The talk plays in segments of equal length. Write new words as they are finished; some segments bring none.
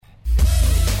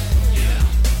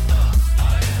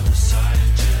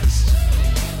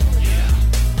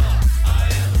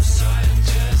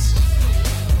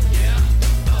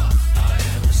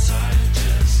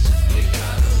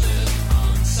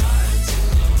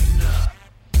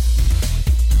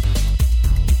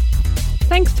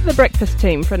The breakfast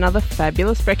team for another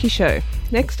fabulous brekkie show.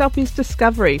 Next up is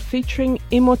Discovery, featuring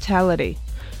immortality.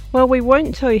 Well, we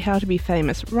won't tell you how to be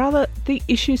famous, rather the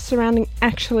issues surrounding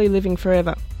actually living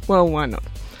forever. Well, why not?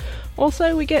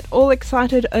 Also, we get all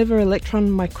excited over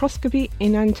electron microscopy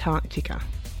in Antarctica.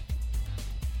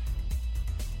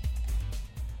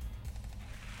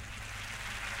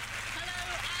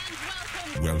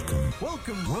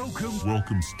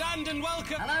 Welcome. Stand and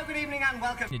welcome. Hello, good evening and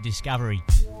welcome To Discovery.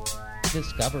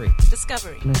 Discovery.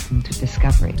 Listen to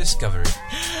Discovery. Discovery.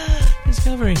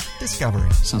 Discovery.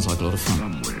 Discovery. Sounds like a lot of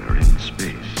fun. Somewhere in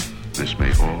space, this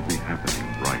may all be happening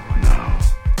right now.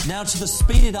 Now, to the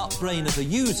speeded up brain of a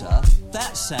user,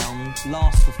 that sound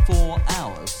lasts for 4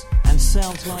 hours and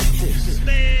sounds like this.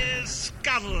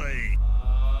 Discovery.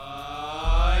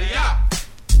 Yeah.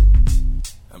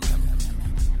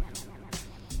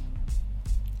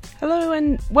 Hello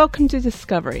and welcome to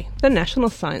Discovery, the National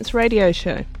Science Radio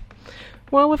Show.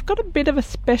 Well, we've got a bit of a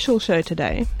special show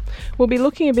today. We'll be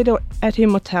looking a bit at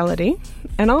immortality,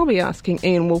 and I'll be asking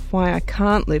Ian Wolfe why I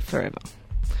can't live forever.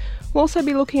 We'll also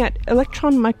be looking at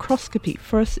electron microscopy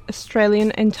for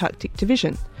Australian Antarctic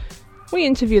Division. We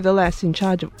interview the lass in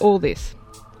charge of all this.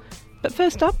 But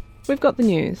first up, we've got the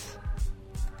news.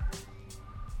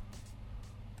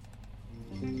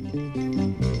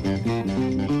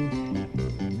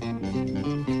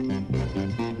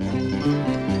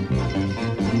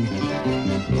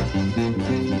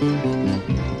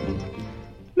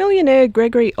 Millionaire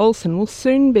Gregory Olsen will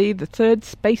soon be the third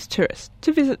space tourist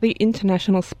to visit the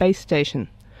International Space Station.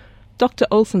 Dr.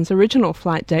 Olsen's original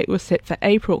flight date was set for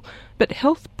April, but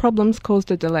health problems caused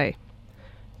a delay.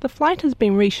 The flight has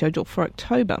been rescheduled for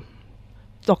October.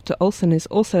 Dr. Olsen is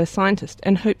also a scientist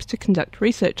and hopes to conduct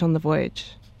research on the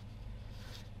voyage.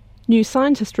 New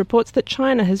Scientist reports that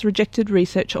China has rejected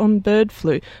research on bird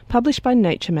flu published by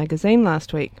Nature magazine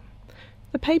last week.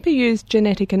 The paper used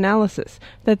genetic analysis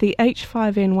that the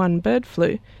H5N1 bird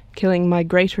flu, killing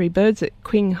migratory birds at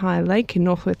Qinghai Lake in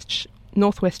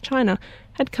northwest China,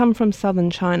 had come from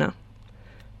southern China.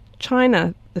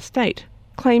 China, the state,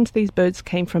 claims these birds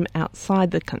came from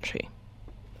outside the country.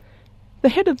 The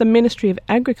head of the Ministry of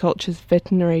Agriculture's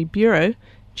Veterinary Bureau,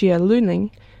 Jia Luning,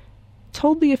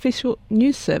 told the official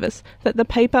news service that the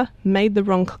paper made the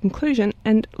wrong conclusion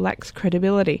and lacks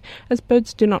credibility, as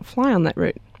birds do not fly on that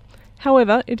route.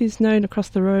 However, it is known across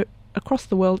the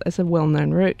world as a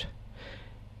well-known route.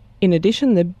 In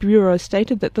addition, the Bureau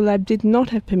stated that the lab did not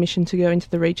have permission to go into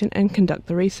the region and conduct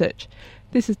the research.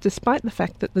 This is despite the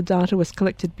fact that the data was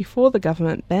collected before the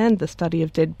government banned the study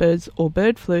of dead birds or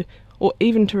bird flu, or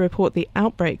even to report the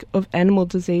outbreak of animal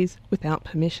disease without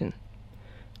permission.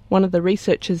 One of the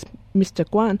researchers, Mr.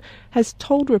 Guan, has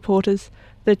told reporters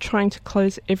they're trying to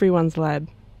close everyone's lab.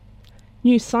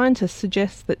 New Scientist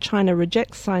suggests that China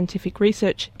rejects scientific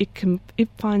research it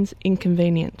finds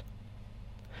inconvenient.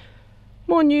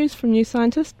 More news from New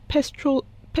Scientist. Petrol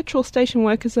station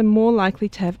workers are more likely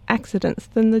to have accidents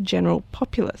than the general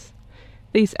populace.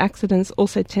 These accidents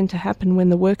also tend to happen when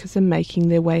the workers are making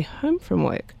their way home from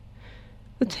work.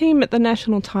 The team at the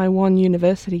National Taiwan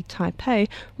University, Taipei,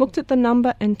 looked at the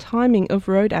number and timing of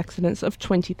road accidents of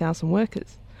 20,000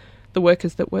 workers. The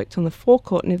workers that worked on the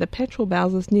forecourt near the petrol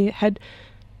bowsers had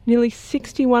nearly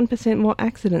 61% more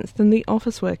accidents than the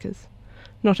office workers.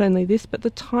 Not only this, but the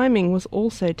timing was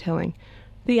also telling.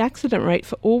 The accident rate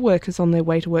for all workers on their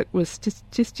way to work was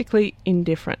statistically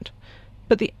indifferent.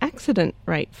 But the accident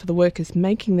rate for the workers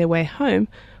making their way home,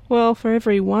 well, for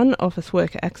every one office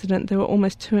worker accident, there were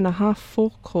almost 2.5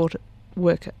 forecourt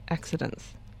worker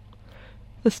accidents.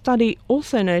 The study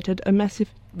also noted a massive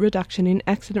reduction in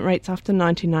accident rates after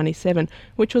 1997,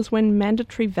 which was when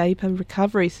mandatory vapour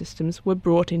recovery systems were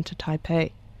brought into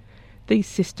Taipei. These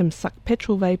systems suck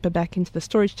petrol vapour back into the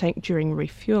storage tank during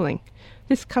refuelling.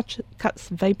 This cuts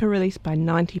vapour release by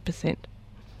 90%.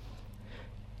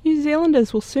 New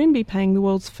Zealanders will soon be paying the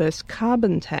world's first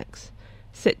carbon tax.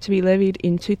 Set to be levied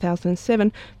in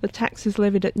 2007, the tax is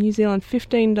levied at New Zealand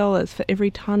 $15 for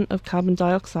every tonne of carbon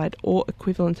dioxide or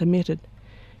equivalent emitted.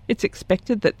 It's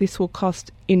expected that this will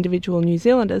cost individual New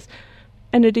Zealanders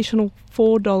an additional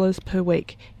 $4 per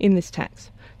week in this tax,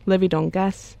 levied on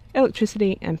gas,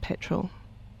 electricity and petrol.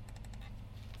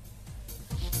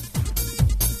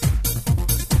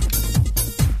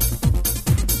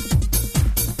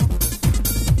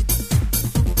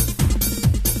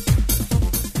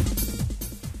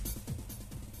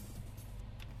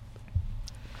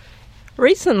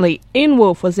 Recently, Ian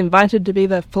Wolfe was invited to be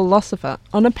the philosopher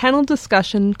on a panel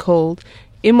discussion called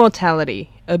Immortality,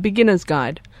 a Beginner's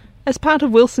Guide, as part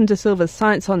of Wilson De Silva's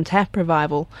Science on Tap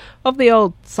revival of the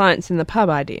old Science in the Pub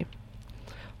idea.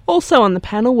 Also on the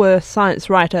panel were science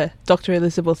writer Dr.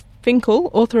 Elizabeth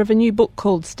Finkel, author of a new book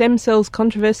called Stem Cells: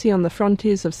 Controversy on the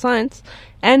Frontiers of Science,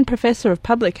 and Professor of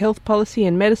Public Health Policy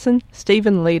and Medicine,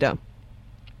 Stephen Leeder.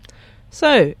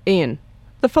 So, Ian,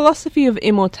 the philosophy of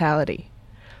immortality.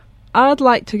 I'd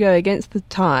like to go against the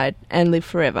tide and live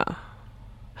forever.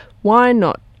 Why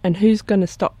not, and who's going to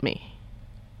stop me?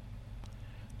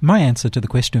 My answer to the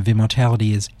question of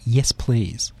immortality is yes,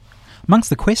 please. Amongst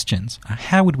the questions are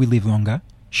how would we live longer,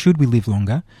 should we live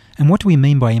longer, and what do we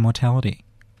mean by immortality?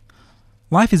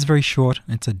 Life is very short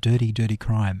and it's a dirty, dirty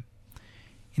crime.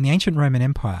 In the ancient Roman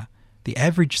Empire, the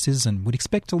average citizen would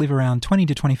expect to live around 20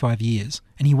 to 25 years,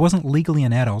 and he wasn't legally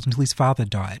an adult until his father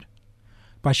died.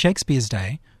 By Shakespeare's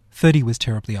day, 30 was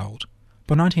terribly old.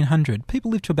 By 1900,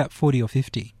 people lived to about 40 or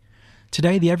 50.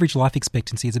 Today, the average life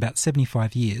expectancy is about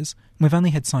 75 years, and we've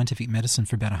only had scientific medicine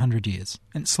for about 100 years,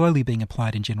 and it's slowly being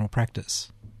applied in general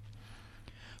practice.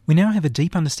 We now have a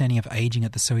deep understanding of ageing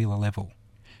at the cellular level.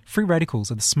 Free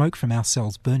radicals are the smoke from our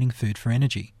cells burning food for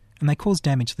energy, and they cause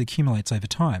damage that accumulates over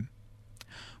time.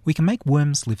 We can make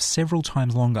worms live several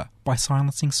times longer by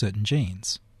silencing certain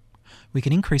genes. We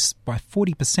can increase by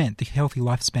 40% the healthy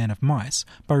lifespan of mice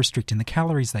by restricting the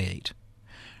calories they eat.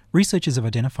 Researchers have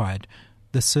identified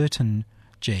the certain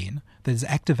gene that is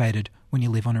activated when you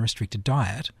live on a restricted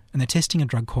diet, and they're testing a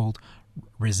drug called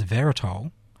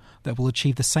resveratrol that will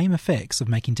achieve the same effects of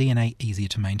making DNA easier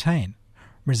to maintain.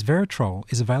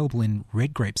 Resveratrol is available in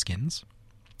red grape skins,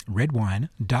 red wine,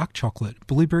 dark chocolate,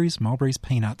 blueberries, mulberries,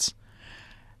 peanuts,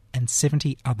 and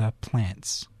 70 other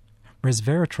plants.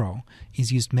 Resveratrol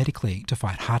is used medically to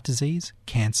fight heart disease,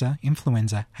 cancer,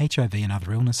 influenza, HIV and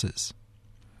other illnesses.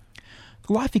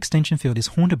 The life extension field is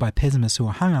haunted by pessimists who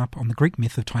are hung up on the Greek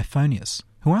myth of Typhonius,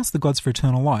 who asked the gods for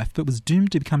eternal life but was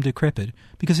doomed to become decrepit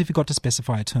because he forgot to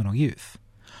specify eternal youth.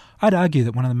 I'd argue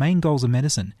that one of the main goals of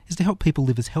medicine is to help people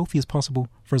live as healthy as possible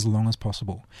for as long as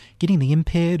possible, getting the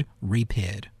impaired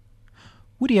repaired.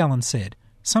 Woody Allen said,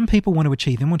 "Some people want to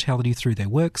achieve immortality through their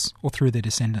works or through their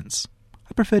descendants.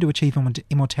 I prefer to achieve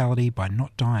immortality by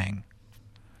not dying."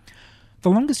 The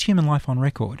longest human life on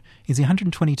record is the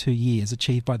 122 years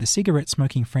achieved by the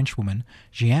cigarette-smoking Frenchwoman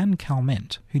Jeanne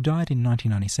Calment, who died in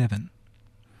 1997.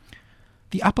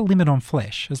 The upper limit on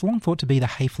flesh is long thought to be the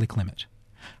Hayflick limit.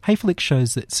 Hayflick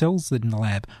shows that cells in the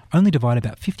lab only divide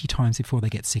about 50 times before they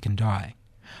get sick and die.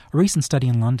 A recent study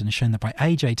in London has shown that by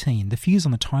age 18, the fuse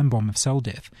on the time bomb of cell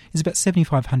death is about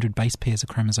 7,500 base pairs of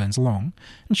chromosomes long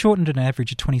and shortened at an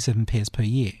average of 27 pairs per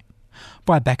year.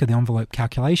 By back-of-the-envelope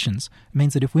calculations, it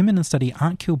means that if women in the study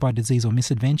aren't killed by disease or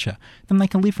misadventure, then they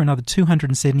can live for another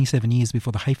 277 years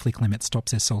before the Hayflick limit stops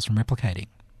their cells from replicating.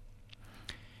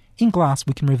 In glass,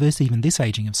 we can reverse even this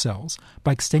aging of cells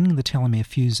by extending the telomere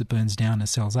fuse that burns down as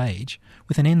cells age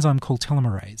with an enzyme called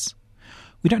telomerase.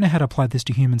 We don't know how to apply this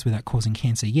to humans without causing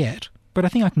cancer yet, but I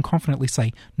think I can confidently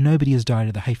say nobody has died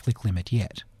at the Hayflick limit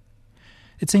yet.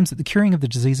 It seems that the curing of the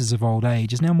diseases of old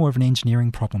age is now more of an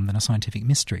engineering problem than a scientific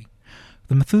mystery.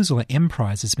 The Methuselah M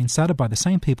Prize has been started by the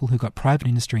same people who got private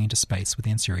industry into space with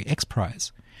the Anseri X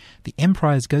Prize. The M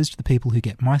Prize goes to the people who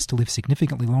get mice to live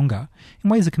significantly longer in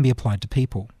ways that can be applied to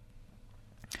people.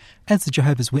 As the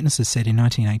Jehovah's Witnesses said in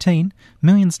 1918,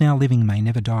 millions now living may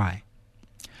never die.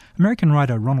 American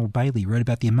writer Ronald Bailey wrote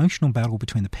about the emotional battle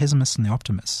between the pessimists and the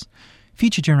optimists.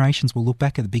 Future generations will look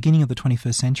back at the beginning of the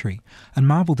 21st century and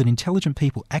marvel that intelligent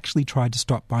people actually tried to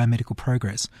stop biomedical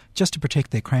progress just to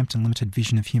protect their cramped and limited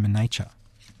vision of human nature.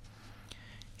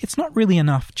 It's not really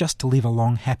enough just to live a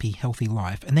long, happy, healthy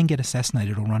life and then get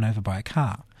assassinated or run over by a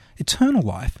car. Eternal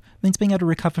life means being able to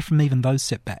recover from even those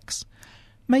setbacks.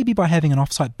 Maybe by having an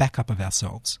off-site backup of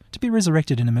ourselves, to be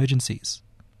resurrected in emergencies.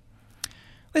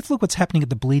 Let's look what's happening at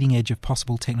the bleeding edge of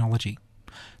possible technology.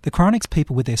 The cryonics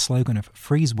people with their slogan of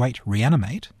freeze, wait,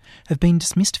 reanimate have been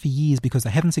dismissed for years because they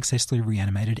haven't successfully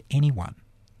reanimated anyone.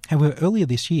 However, earlier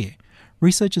this year,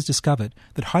 researchers discovered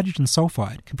that hydrogen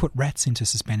sulfide can put rats into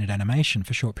suspended animation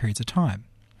for short periods of time.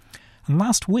 And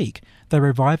last week, they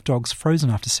revived dogs frozen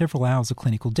after several hours of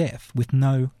clinical death with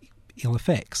no ill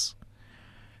effects.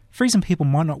 Freezing people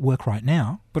might not work right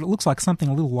now, but it looks like something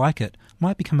a little like it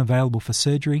might become available for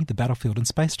surgery, the battlefield and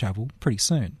space travel pretty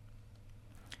soon.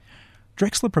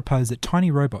 Drexler proposed that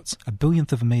tiny robots, a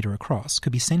billionth of a metre across,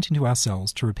 could be sent into our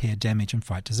cells to repair damage and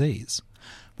fight disease.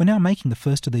 We're now making the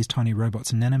first of these tiny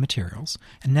robots in nanomaterials,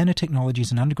 and nanotechnology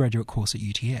is an undergraduate course at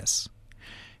UTS.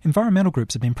 Environmental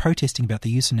groups have been protesting about the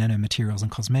use of nanomaterials in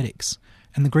cosmetics,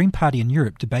 and the Green Party in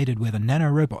Europe debated whether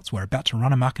nanorobots were about to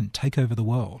run amok and take over the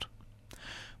world.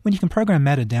 When you can program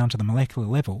matter down to the molecular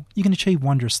level, you can achieve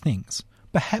wondrous things,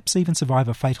 perhaps even survive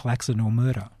a fatal accident or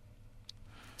murder.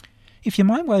 If your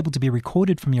mind were able to be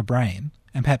recorded from your brain,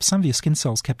 and perhaps some of your skin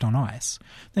cells kept on ice,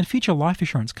 then a future life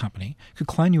assurance company could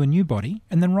clone you a new body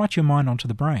and then write your mind onto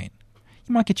the brain.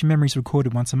 You might get your memories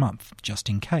recorded once a month, just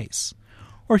in case.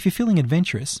 Or if you're feeling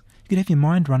adventurous, you could have your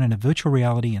mind run in a virtual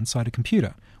reality inside a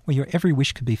computer, where your every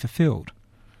wish could be fulfilled.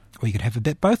 Or you could have a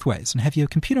bet both ways and have your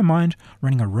computer mind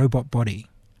running a robot body.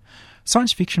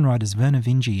 Science fiction writers Vernor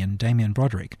Vinge and Damien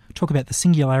Broderick talk about the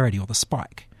singularity or the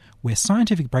spike, where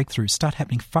scientific breakthroughs start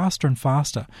happening faster and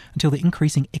faster until they're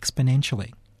increasing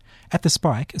exponentially. At the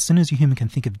spike, as soon as a human can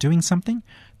think of doing something,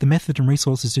 the method and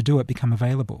resources to do it become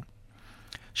available.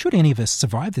 Should any of us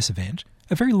survive this event,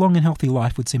 a very long and healthy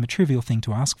life would seem a trivial thing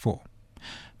to ask for.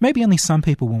 Maybe only some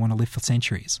people will want to live for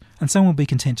centuries, and some will be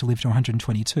content to live to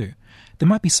 122. There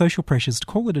might be social pressures to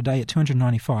call it a day at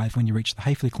 295 when you reach the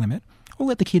Hayflick limit, or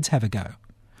let the kids have a go.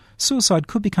 Suicide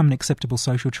could become an acceptable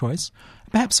social choice.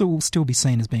 Perhaps it will still be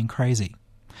seen as being crazy.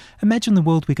 Imagine the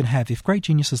world we could have if great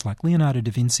geniuses like Leonardo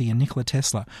da Vinci and Nikola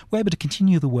Tesla were able to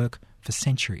continue the work for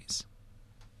centuries.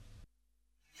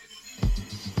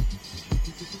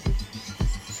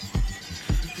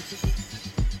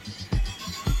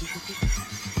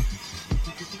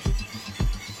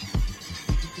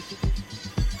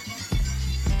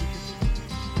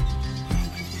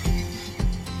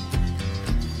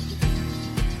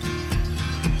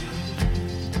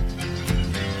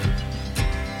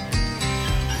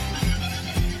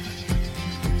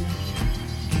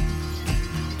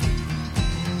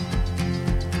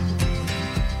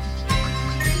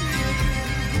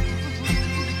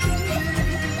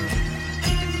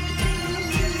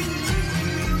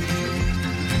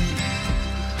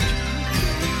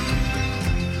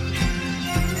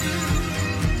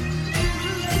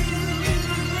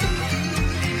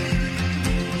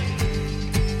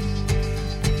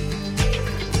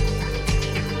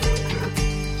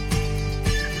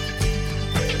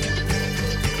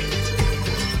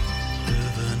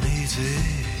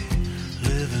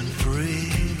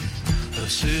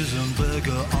 Seasoned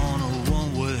beggar on a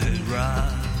one-way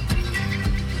ride,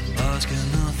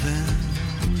 asking nothing,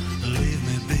 leave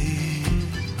me be.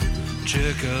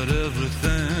 Check out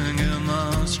everything in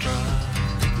my stride.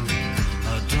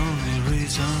 I don't need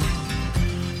reason,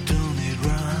 don't need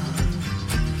rhyme.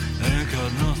 Ain't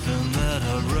got nothing that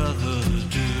I'd rather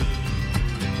do.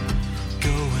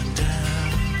 Going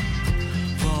down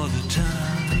for the time.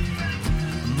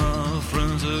 My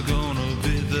friends are gonna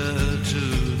be there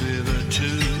too, be there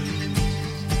too.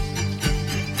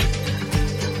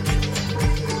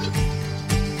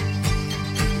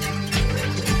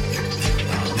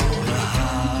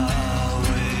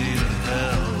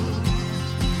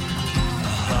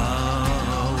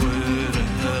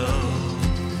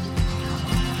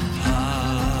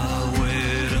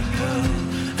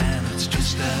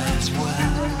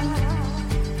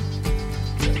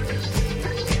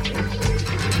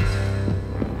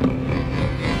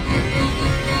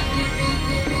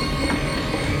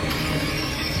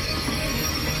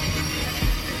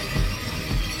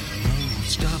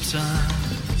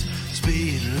 Signs,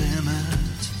 speed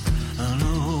limits,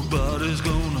 nobody's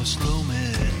gonna slow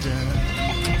me down.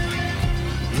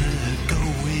 Let it go,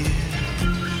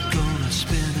 we're gonna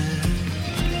spin it,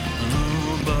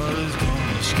 nobody's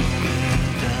gonna slow me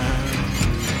down.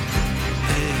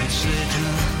 Hey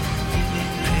Satan,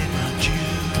 pay my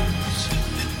dues,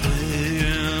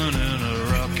 playing in a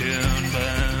rockin'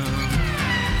 band.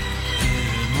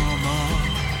 Hey mama,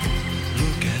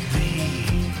 look at me,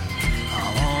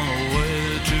 on the way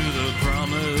to the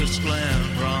promised land,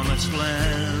 promised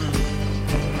land.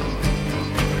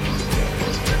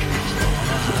 On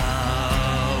a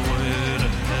highway to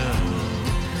hell,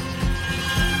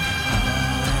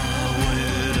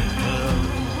 highway to hell,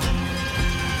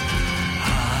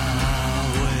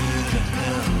 highway to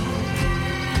hell.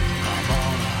 I'm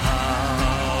on a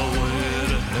highway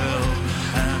to hell,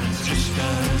 and it's just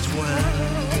as well.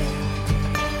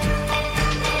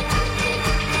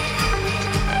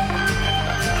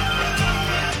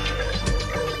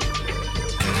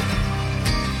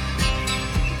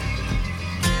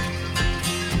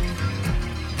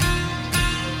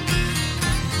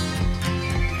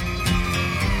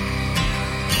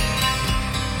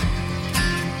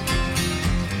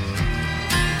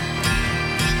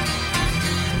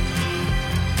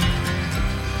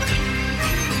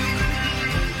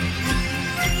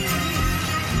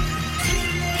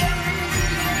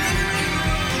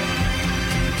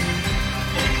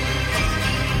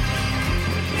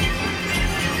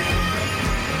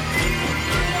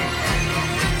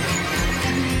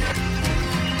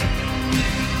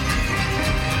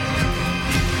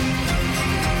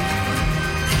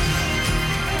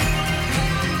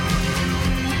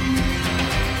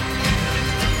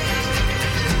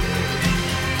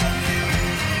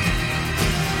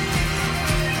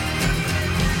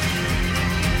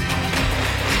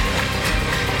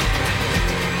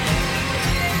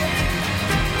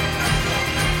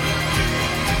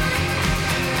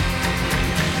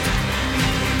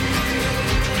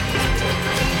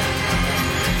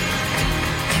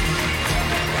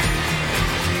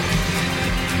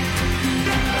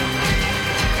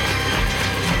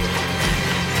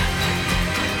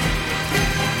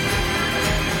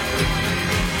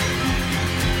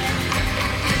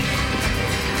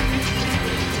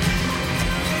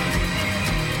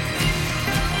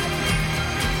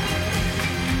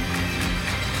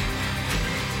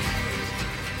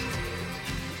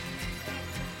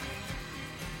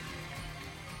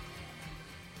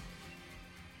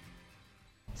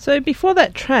 So before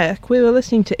that track, we were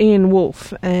listening to Ian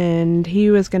Wolfe, and he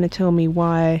was going to tell me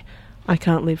why I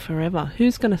can't live forever.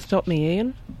 Who's going to stop me,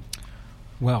 Ian?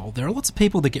 Well, there are lots of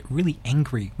people that get really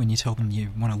angry when you tell them you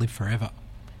want to live forever.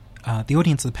 The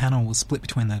audience of the panel was split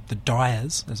between the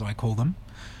dyers, as I call them,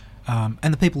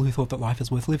 and the people who thought that life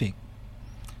is worth living.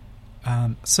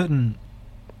 A certain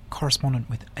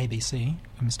correspondent with ABC,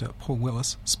 Mr. Paul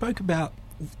Willis, spoke about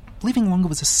living longer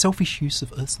was a selfish use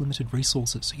of Earth's limited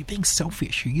resources. So you're being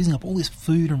selfish. You're using up all this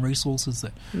food and resources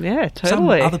that some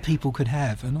other people could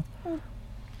have. And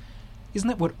isn't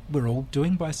that what we're all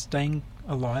doing by staying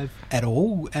alive at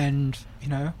all? And, you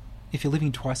know, if you're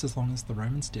living twice as long as the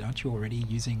Romans did, aren't you already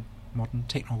using modern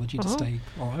technology to stay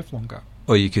alive longer?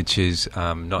 Or you could choose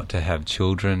not to have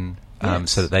children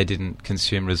so that they didn't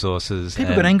consume resources.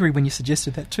 People got angry when you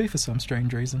suggested that too for some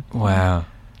strange reason. Wow.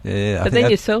 Yeah, but then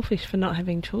you're selfish for not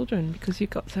having children because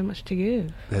you've got so much to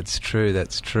give. That's true.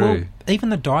 Well, even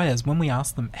the dyers, when we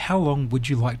asked them, how long would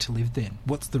you like to live then?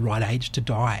 What's the right age to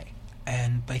die?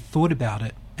 And they thought about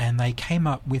it and they came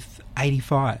up with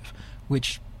 85,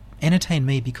 which entertained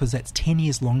me because that's 10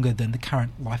 years longer than the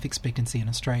current life expectancy in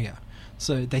Australia.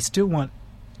 So they still want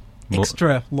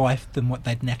extra life than what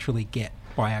they'd naturally get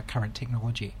by our current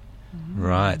technology.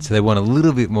 Right. So they want a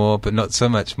little bit more, but not so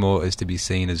much more as to be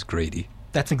seen as greedy.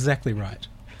 That's exactly right.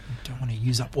 You don't want to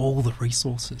use up all the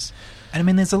resources. And I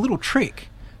mean, there's a little trick,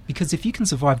 because if you can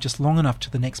survive just long enough to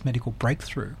the next medical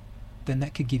breakthrough, then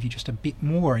that could give you just a bit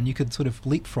more, and you could sort of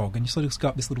leapfrog, and you sort of go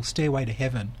up this little stairway to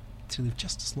heaven to live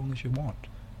just as long as you want.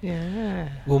 Yeah.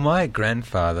 Well, my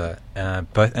grandfather,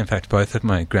 both of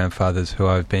my grandfathers who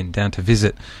I've been down to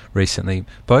visit recently,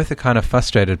 both are kind of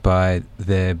frustrated by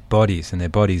their bodies and their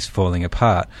bodies falling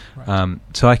apart. Right.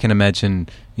 So I can imagine,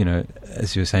 you know,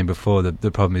 as you were saying before,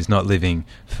 the problem is not living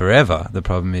forever. The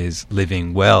problem is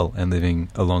living well and living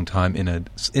a long time in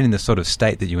the sort of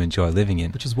state that you enjoy living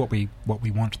in. Which is what we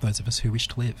want, those of us who wish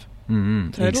to live. Mm-hmm,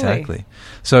 totally. Exactly.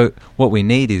 So what we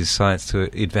need is science to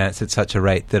advance at such a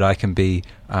rate that I can be,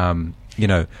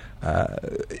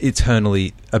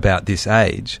 eternally about this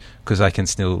age, because I can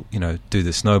still, do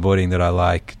the snowboarding that I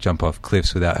like, jump off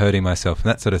cliffs without hurting myself and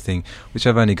that sort of thing, which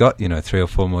I've only got, 3 or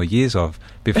 4 more years of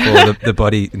before the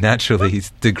body naturally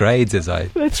degrades as I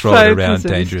throw it around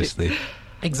dangerously.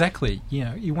 Exactly.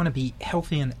 You want to be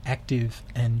healthy and active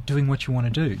and doing what you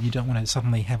want to do. You don't want to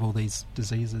suddenly have all these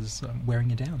diseases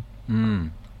wearing you down.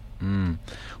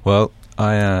 Well,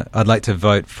 I'd like to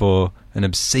vote for an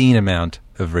obscene amount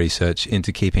of research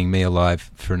into keeping me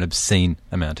alive for an obscene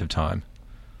amount of time.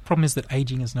 Problem is that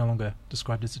ageing is no longer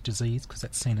described as a disease, because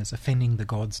that's seen as offending the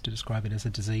gods to describe it as a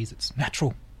disease. It's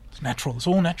natural. It's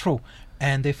all natural.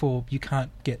 And therefore you can't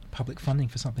get public funding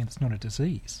for something that's not a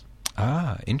disease.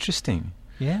 Ah, interesting.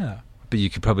 Yeah. But you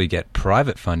could probably get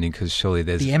private funding, because surely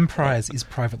there's... The M Prize is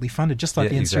privately funded, just like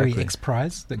the Ansari X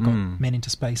Prize that got men into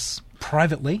space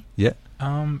privately. Yeah.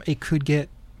 It could get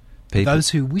people, those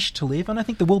who wish to live, and I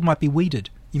think the world might be weeded.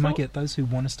 You might get those who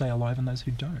want to stay alive and those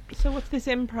who don't. So what's this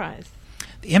M Prize?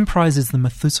 The M Prize is the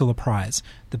Methuselah Prize.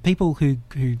 The people who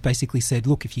basically said,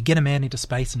 look, if you get a man into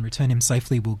space and return him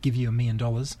safely, we'll give you $1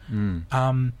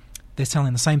 million. They're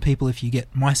telling the same people, if you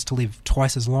get mice to live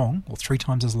twice as long or 3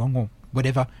 times as long or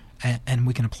whatever, and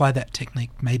we can apply that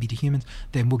technique maybe to humans,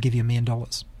 then we'll give you $1 million.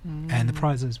 And the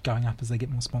prize is going up as they get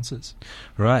more sponsors.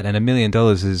 Right, and $1 million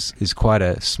is quite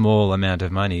a small amount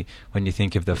of money when you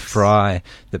think of the fry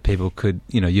that people could,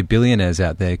 your billionaires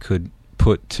out there could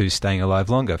put to staying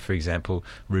alive longer. For example,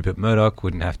 Rupert Murdoch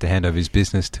wouldn't have to hand over his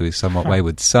business to his somewhat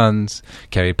wayward sons.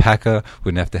 Kerry Packer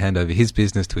wouldn't have to hand over his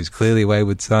business to his clearly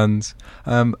wayward sons.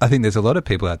 I think there's a lot of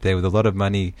people out there with a lot of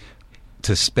money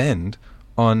to spend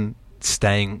on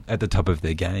staying at the top of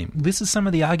their game. This is some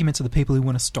of the arguments of the people who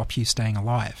want to stop you staying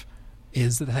alive,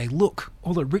 is that they look,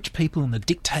 all the rich people and the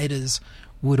dictators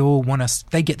would all want us,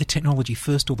 they get the technology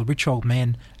first, all the rich old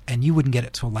men, and you wouldn't get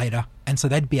it till later, and so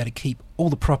they'd be able to keep all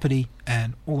the property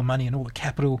and all the money and all the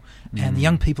capital, and the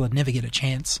young people would never get a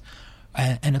chance,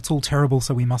 and it's all terrible,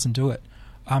 so we mustn't do it.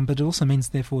 But it also means,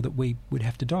 therefore, that we would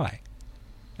have to die,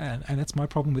 and that's my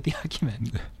problem with the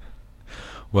argument.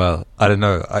 Well, I don't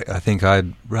know. I think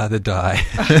I'd rather die.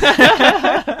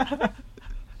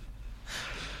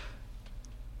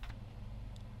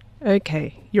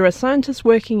 Okay, you're a scientist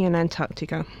working in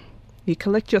Antarctica. You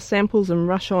collect your samples and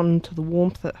rush on to the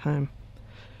warmth at home.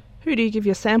 Who do you give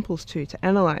your samples to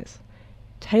analyse?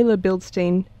 Taylor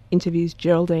Bildstein interviews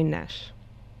Geraldine Nash.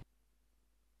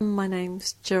 My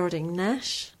name's Geraldine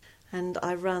Nash, and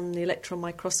I run the electron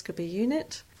microscopy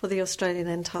unit for the Australian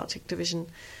Antarctic Division.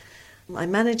 I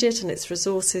manage it and its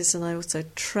resources, and I also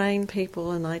train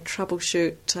people and I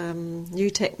troubleshoot new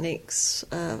techniques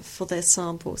for their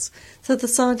samples. So the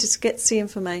scientist gets the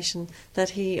information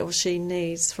that he or she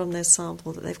needs from their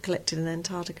sample that they've collected in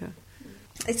Antarctica.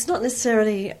 It's not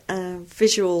necessarily a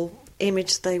visual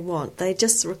image they want, they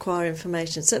just require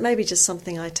information. So it may be just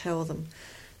something I tell them,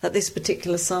 that this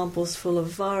particular sample's full of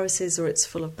viruses or it's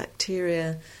full of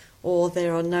bacteria or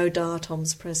there are no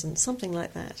diatoms present, something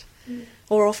like that.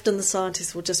 Or often the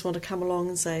scientists will just want to come along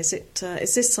and say, is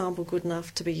this sample good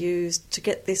enough to be used to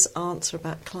get this answer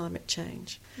about climate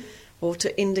change or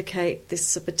to indicate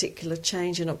this particular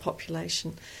change in a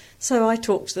population? So I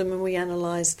talk to them and we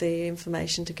analyse the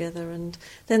information together, and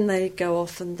then they go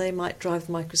off and they might drive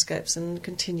the microscopes and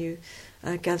continue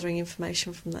gathering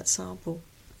information from that sample.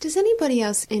 Does anybody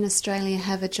else in Australia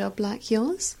have a job like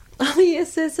yours? Oh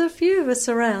yes, there's a few of us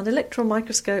around. Electron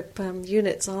microscope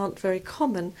units aren't very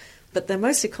common, but they're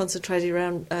mostly concentrated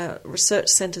around research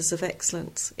centres of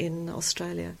excellence in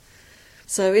Australia.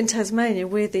 So in Tasmania,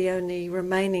 we're the only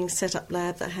remaining set-up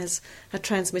lab that has a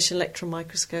transmission electron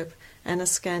microscope and a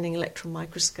scanning electron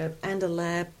microscope and a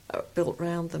lab built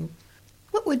around them.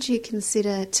 What would you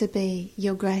consider to be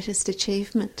your greatest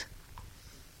achievement?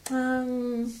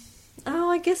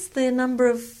 I guess the number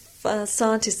of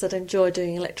scientists that enjoy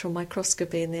doing electron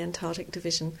microscopy in the Antarctic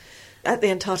Division. At the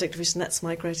Antarctic Division, that's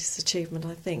my greatest achievement,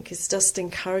 I think. It's just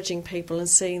encouraging people and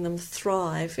seeing them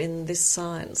thrive in this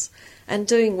science and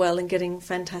doing well and getting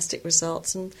fantastic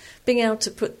results and being able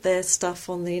to put their stuff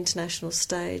on the international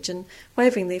stage and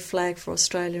waving their flag for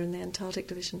Australia in the Antarctic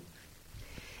Division.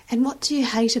 And what do you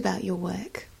hate about your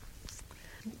work?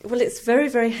 Well, it's very,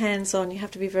 very hands-on. You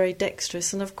have to be very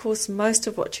dexterous. And, of course, most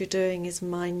of what you're doing is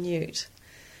minute.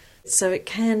 So it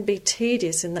can be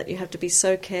tedious in that you have to be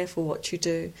so careful what you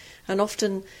do. And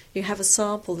often you have a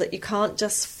sample that you can't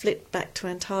just flit back to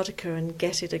Antarctica and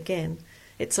get it again.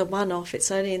 It's a one-off. It's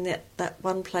only in that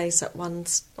one place at one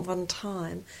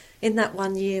time, in that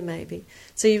 1 year maybe.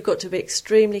 So you've got to be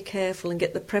extremely careful and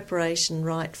get the preparation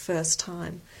right first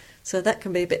time. So that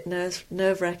can be a bit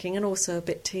nerve-wracking and also a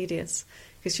bit tedious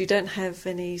because you don't have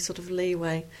any sort of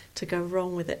leeway to go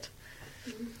wrong with it.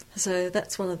 So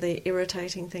that's one of the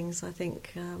irritating things, I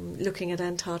think, looking at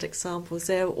Antarctic samples.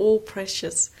 They're all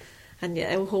precious and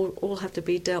yet all have to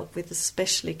be dealt with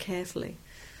especially carefully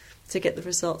to get the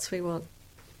results we want.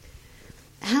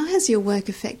 How has your work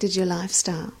affected your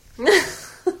lifestyle?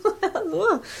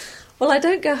 Well, I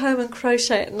don't go home and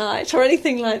crochet at night or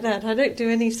anything like that. I don't do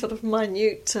any sort of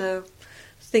minute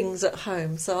things at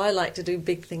home. So I like to do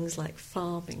big things like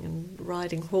farming and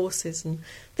riding horses and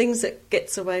things that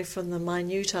gets away from the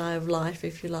minutiae of life,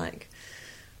 if you like.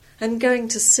 And going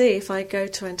to sea, if I go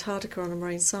to Antarctica on a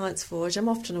marine science voyage, I'm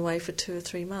often away for 2 or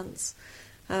 3 months.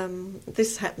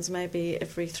 This happens maybe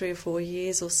every 3 or 4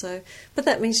 years or so, but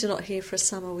that means you're not here for a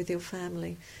summer with your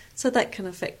family. So that can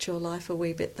affect your life a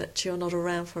wee bit, that you're not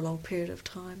around for a long period of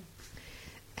time.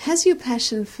 Has your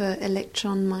passion for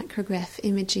electron micrograph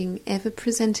imaging ever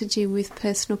presented you with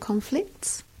personal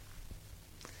conflicts?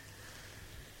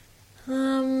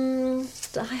 I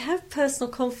have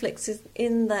personal conflicts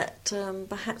in that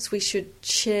perhaps we should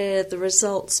share the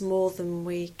results more than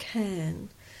we can.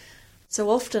 So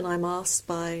often I'm asked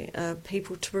by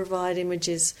people to provide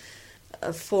images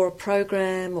for a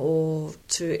program or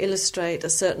to illustrate a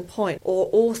certain point, or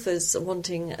authors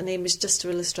wanting an image just to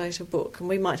illustrate a book, and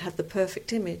we might have the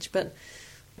perfect image, but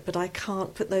I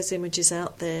can't put those images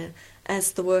out there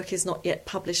as the work is not yet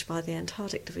published by the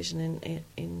Antarctic Division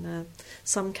in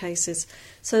some cases.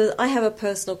 So I have a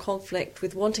personal conflict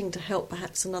with wanting to help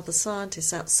perhaps another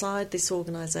scientist outside this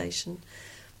organisation,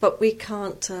 but we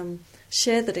can't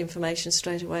share that information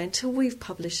straight away until we've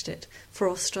published it for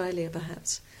Australia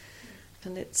perhaps.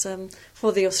 And it's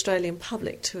for the Australian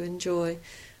public to enjoy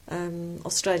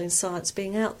Australian science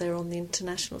being out there on the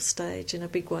international stage in a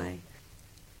big way.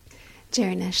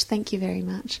 Jerry Nash, thank you very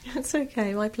much. It's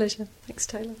okay, my pleasure. Thanks,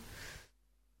 Taylor.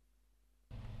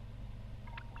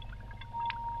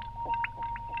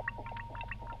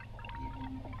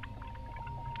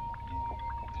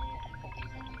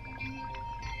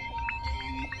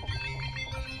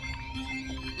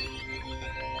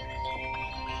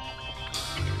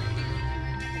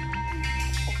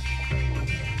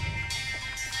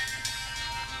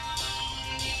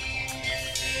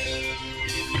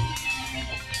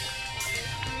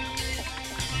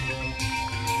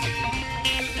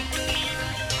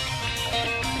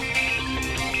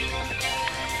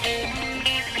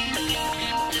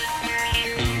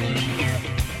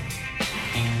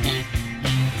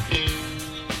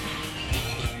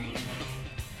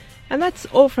 And that's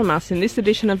all from us in this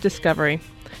edition of Discovery.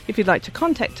 If you'd like to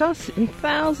contact us, and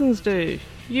thousands do,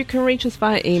 you can reach us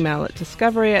via email at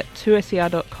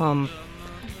discovery@2ser.com.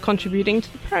 Contributing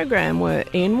to the program were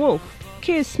Ian Wolfe,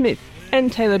 Keir Smith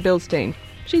and Taylor Bilstein.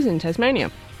 She's in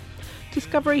Tasmania.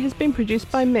 Discovery has been produced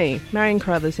by me, Marion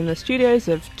Carruthers, in the studios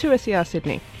of 2SER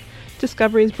Sydney.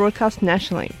 Discovery is broadcast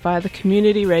nationally via the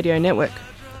Community Radio Network.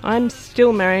 I'm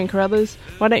still Marion Carruthers.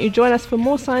 Why don't you join us for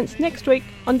more science next week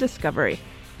on Discovery?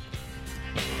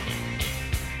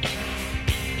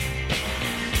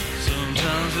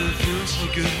 Sometimes it feels so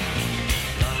good,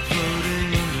 like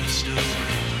floating understood.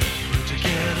 But to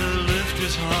get a lift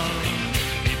is hard,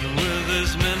 even with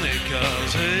as many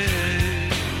cars. Hey,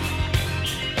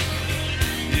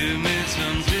 you meet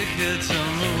some dickheads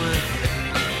on the way.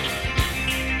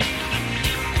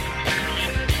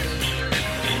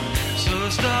 So I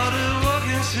started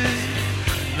walking, see,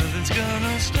 nothing's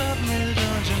gonna stop me,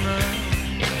 don't you know?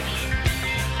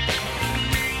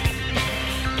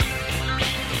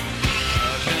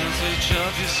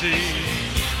 Up, you see,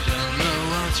 don't know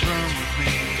what's wrong with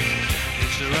me.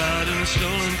 It's a ride in a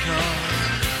stolen car.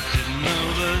 Didn't know,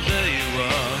 but there you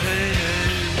are. Hey,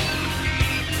 hey,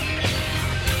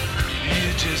 you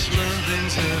just learn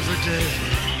things every day.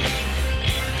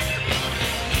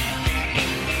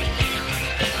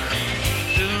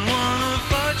 Didn't wanna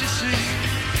fight, you see,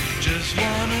 just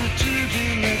wanted to be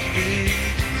let be.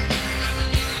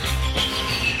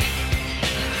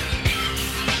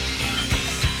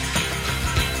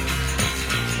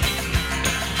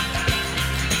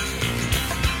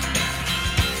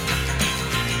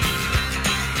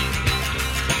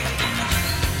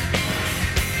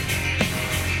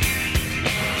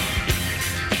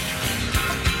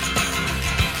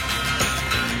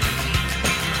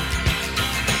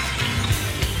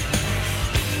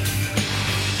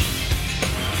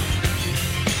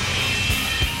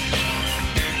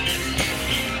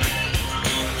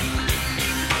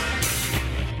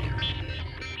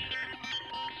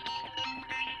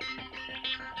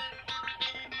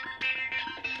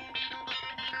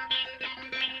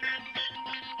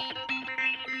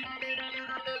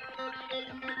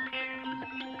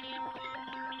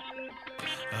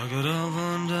 I got off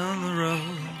on down the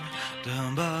road,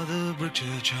 down by the brick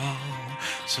church hall.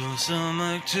 Saw some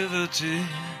activity,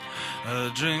 a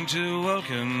drink to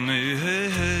welcome me. Hey,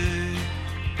 hey,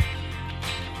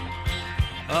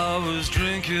 I was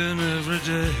drinking every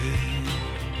day.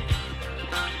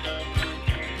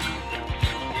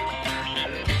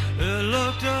 It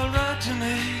looked alright to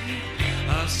me.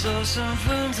 I saw some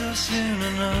friends I've seen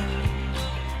enough.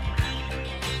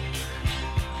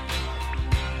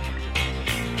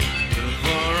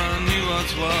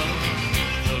 What's what?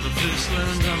 Felt a fist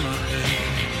land on my head.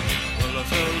 Well, I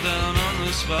fell down on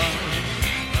the spot.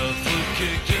 A foot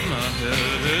kicked in my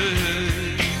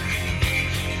head.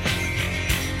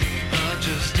 I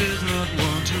just did not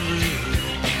want to